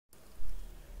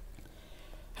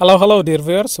Hello dear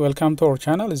viewers, welcome to our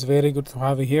channel. It's very good to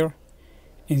have you here.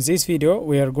 In this video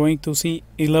we are going to see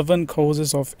 11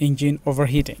 causes of engine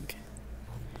overheating.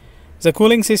 The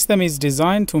cooling system is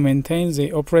designed to maintain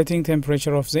the operating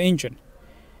temperature of the engine.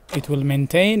 It will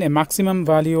maintain a maximum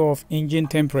value of engine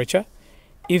temperature.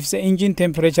 If the engine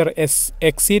temperature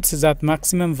exceeds that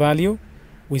maximum value,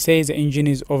 we say the engine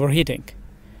is overheating.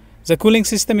 The cooling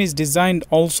system is designed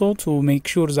also to make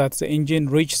sure that the engine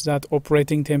reaches that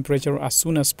operating temperature as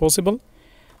soon as possible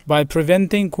by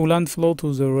preventing coolant flow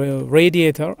to the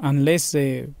radiator unless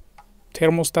the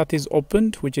thermostat is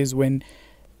opened, which is when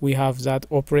we have that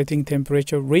operating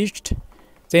temperature reached.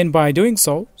 Then by doing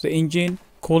so, the engine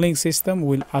cooling system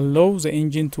will allow the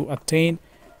engine to attain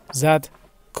that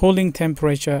cooling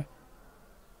temperature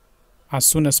as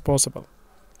soon as possible.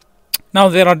 Now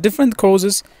there are different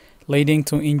causes leading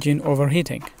to engine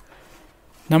overheating.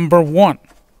 Number 1,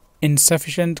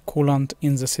 insufficient coolant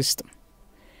in the system.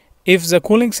 If the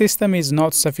cooling system is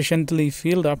not sufficiently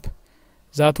filled up,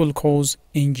 that will cause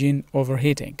engine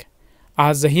overheating,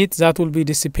 as the heat that will be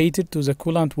dissipated to the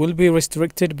coolant will be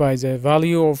restricted by the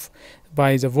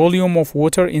volume of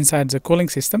water inside the cooling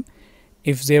system.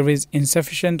 If there is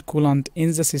insufficient coolant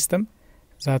in the system,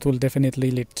 that will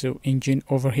definitely lead to engine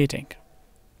overheating.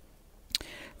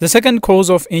 The second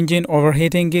cause of engine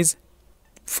overheating is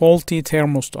faulty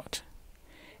thermostat.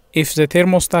 If the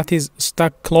thermostat is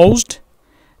stuck closed,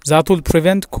 that will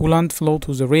prevent coolant flow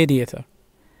to the radiator.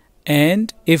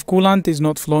 And if coolant is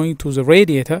not flowing to the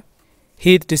radiator,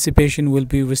 heat dissipation will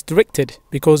be restricted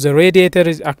because the radiator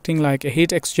is acting like a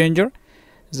heat exchanger.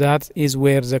 That is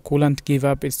where the coolant gives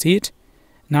up its heat.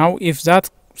 Now, if that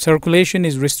circulation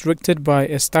is restricted by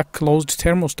a stuck closed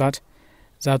thermostat,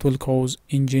 that will cause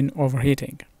engine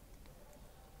overheating.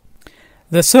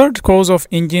 The third cause of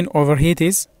engine overheat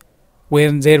is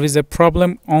when there is a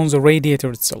problem on the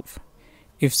radiator itself.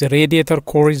 If the radiator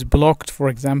core is blocked, for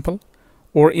example,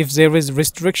 or if there is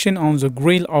restriction on the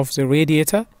grill of the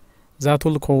radiator, that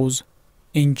will cause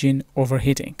engine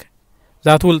overheating.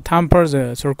 That will tamper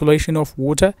the circulation of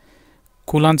water.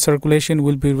 Coolant circulation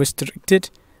will be restricted,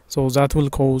 so that will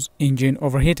cause engine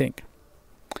overheating.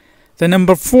 The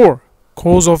number 4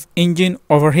 cause of engine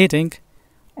overheating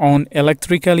on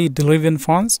electrically driven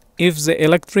fans. If the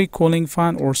electric cooling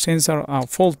fan or sensor are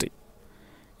faulty,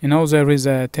 there is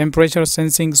a temperature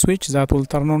sensing switch that will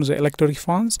turn on the electric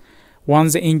fans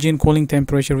once the engine cooling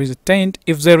temperature is attained.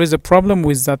 If there is a problem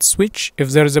with that switch, if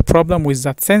there is a problem with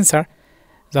that sensor,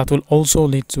 that will also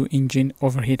lead to engine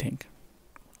overheating.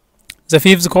 The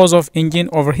 5th cause of engine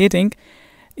overheating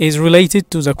is related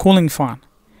to the cooling fan.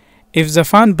 If the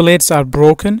fan blades are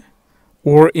broken,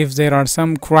 or if there are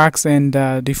some cracks and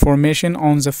deformation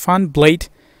on the fan blade,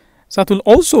 that will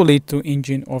also lead to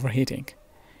engine overheating.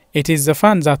 It is the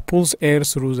fan that pulls air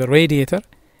through the radiator.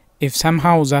 If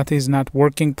somehow that is not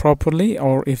working properly,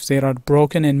 or if there are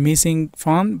broken and missing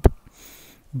fan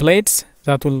blades,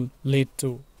 that will lead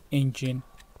to engine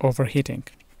overheating.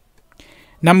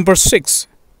 Number 6,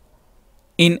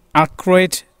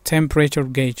 inaccurate temperature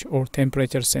gauge or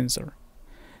temperature sensor.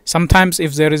 Sometimes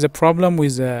if there is a problem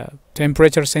with the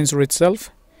temperature sensor itself,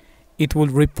 it will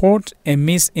report a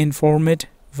misinformed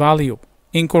value.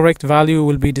 Incorrect value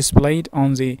will be displayed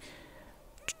on the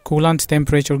coolant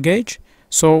temperature gauge.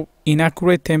 So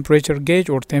inaccurate temperature gauge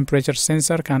or temperature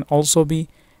sensor can also be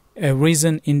a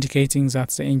reason indicating that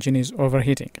the engine is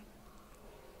overheating.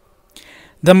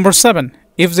 Number 7,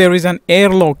 if there is an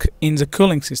airlock in the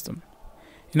cooling system.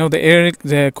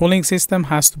 The cooling system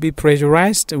has to be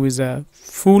pressurized with a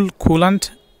full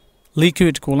coolant,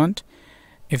 liquid coolant.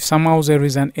 If somehow there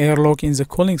is an airlock in the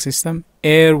cooling system,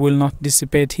 air will not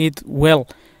dissipate heat well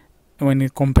when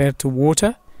compared to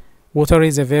water. Water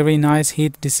is a very nice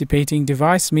heat dissipating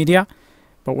device media,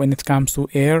 but when it comes to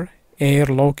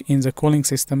airlock in the cooling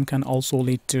system can also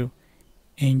lead to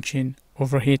engine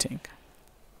overheating.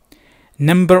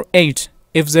 Number 8,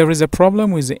 if there is a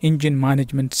problem with the engine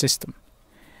management system.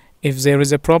 If there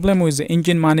is a problem with the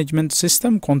engine management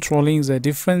system controlling the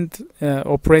different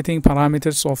operating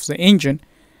parameters of the engine,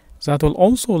 that will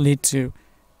also lead to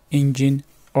engine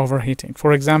overheating.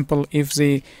 For example, if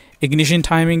the ignition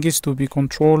timing is to be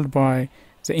controlled by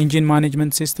the engine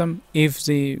management system, if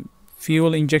the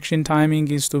fuel injection timing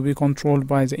is to be controlled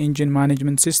by the engine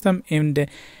management system, and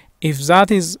if that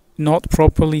is not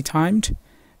properly timed,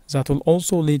 that will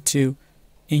also lead to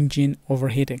engine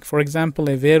overheating. For example,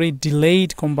 a very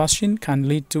delayed combustion can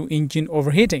lead to engine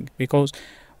overheating because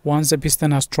once the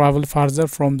piston has traveled further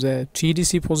from the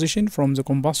TDC position, from the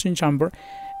combustion chamber,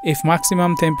 if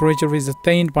maximum temperature is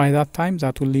attained by that time,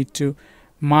 that will lead to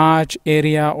much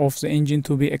area of the engine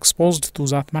to be exposed to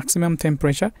that maximum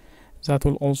temperature. that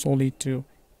will also lead to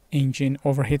engine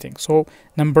overheating. So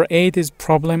number 8 is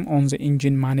problem on the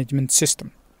engine management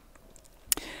system.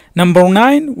 Number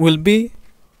 9 will be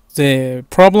the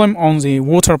problem on the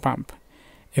water pump.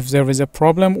 If there is a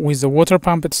problem with the water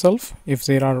pump itself, if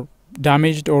there are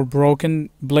damaged or broken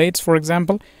blades, for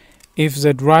example, if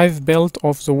the drive belt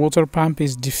of the water pump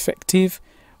is defective,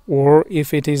 or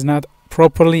if it is not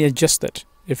properly adjusted,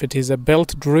 if it is a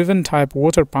belt driven type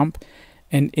water pump,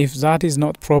 and if that is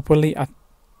not properly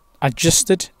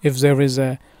adjusted, if there is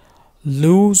a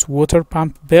loose water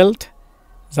pump belt,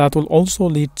 that will also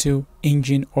lead to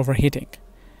engine overheating.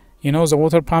 You know, the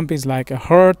water pump is like a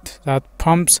heart that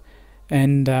pumps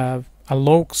and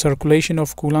allow circulation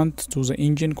of coolant to the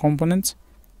engine components,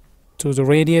 to the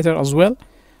radiator as well.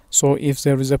 So if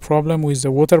there is a problem with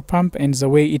the water pump and the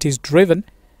way it is driven,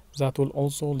 that will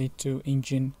also lead to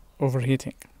engine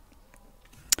overheating.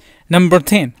 Number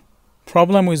 10,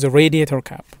 problem with the radiator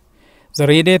cap. The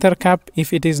radiator cap,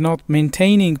 if it is not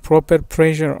maintaining proper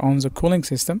pressure on the cooling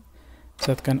system,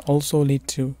 that can also lead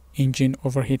to engine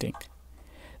overheating.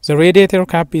 The radiator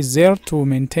cap is there to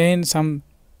maintain some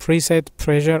preset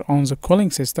pressure on the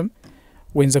cooling system.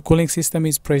 When the cooling system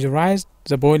is pressurized,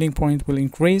 the boiling point will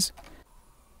increase.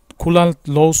 Coolant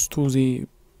loss to the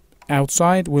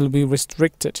outside will be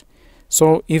restricted.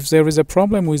 So if there is a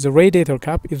problem with the radiator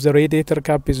cap, if the radiator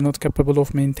cap is not capable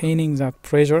of maintaining that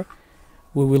pressure,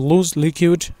 we will lose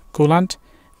liquid coolant,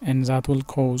 and that will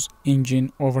cause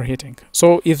engine overheating.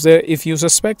 So if you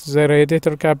suspect the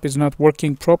radiator cap is not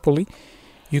working properly,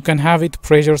 you can have it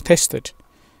pressure tested.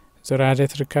 The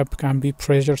radiator cap can be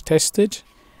pressure tested,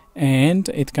 and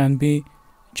it can be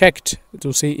checked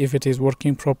to see if it is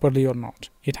working properly or not.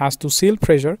 It has to seal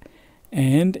pressure,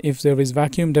 and if there is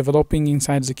vacuum developing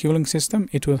inside the cooling system,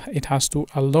 it has to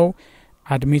allow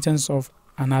admittance of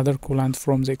another coolant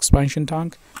from the expansion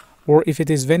tank, or if it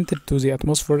is vented to the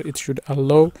atmosphere, it should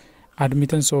allow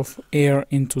admittance of air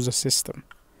into the system.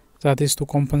 That is to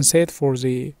compensate for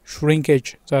the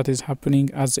shrinkage that is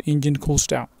happening as the engine cools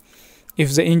down.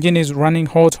 If the engine is running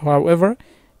hot, however,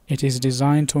 it is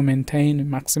designed to maintain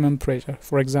maximum pressure.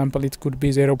 For example, it could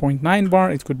be 0.9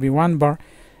 bar, it could be 1 bar.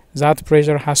 That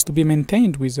pressure has to be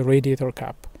maintained with the radiator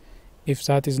cap. If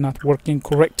that is not working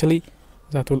correctly,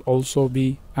 that will also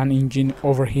be an engine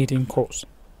overheating cause.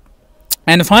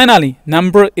 And finally,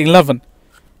 number 11,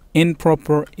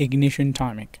 improper ignition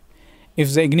timing.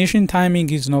 If the ignition timing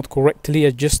is not correctly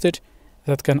adjusted,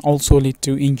 that can also lead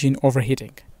to engine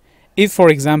overheating. If, for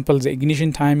example, the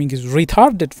ignition timing is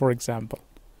retarded, for example,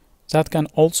 that can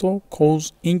also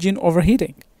cause engine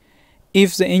overheating.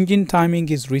 If the engine timing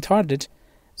is retarded,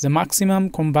 the maximum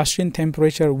combustion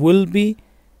temperature will be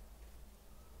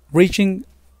reaching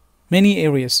many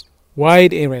areas,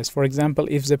 wide areas. For example,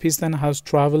 if the piston has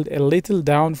traveled a little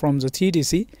down from the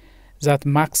TDC, that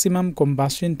maximum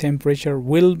combustion temperature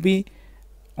will be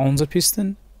on the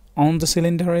piston, on the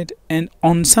cylinder head, and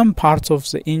on some parts of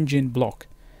the engine block.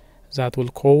 That will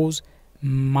cause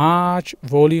much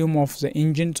volume of the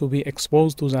engine to be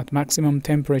exposed to that maximum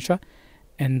temperature,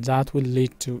 and that will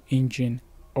lead to engine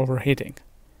overheating.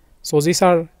 So these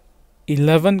are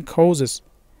 11 causes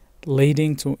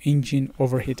leading to engine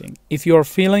overheating. If you are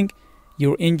feeling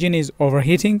your engine is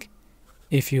overheating,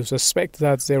 if you suspect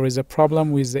that there is a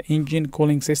problem with the engine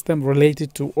cooling system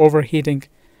related to overheating,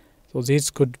 so this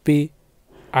could be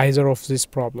either of this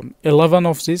problem. 11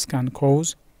 of these can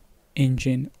cause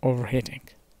engine overheating.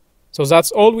 So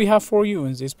that's all we have for you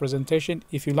in this presentation.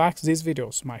 If you like this video,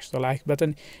 smash the like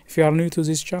button. If you are new to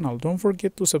this channel, don't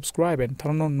forget to subscribe and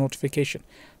turn on notification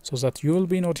so that you will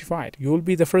be notified. You will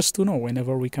be the first to know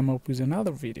whenever we come up with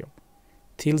another video.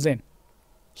 Till then,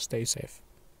 stay safe.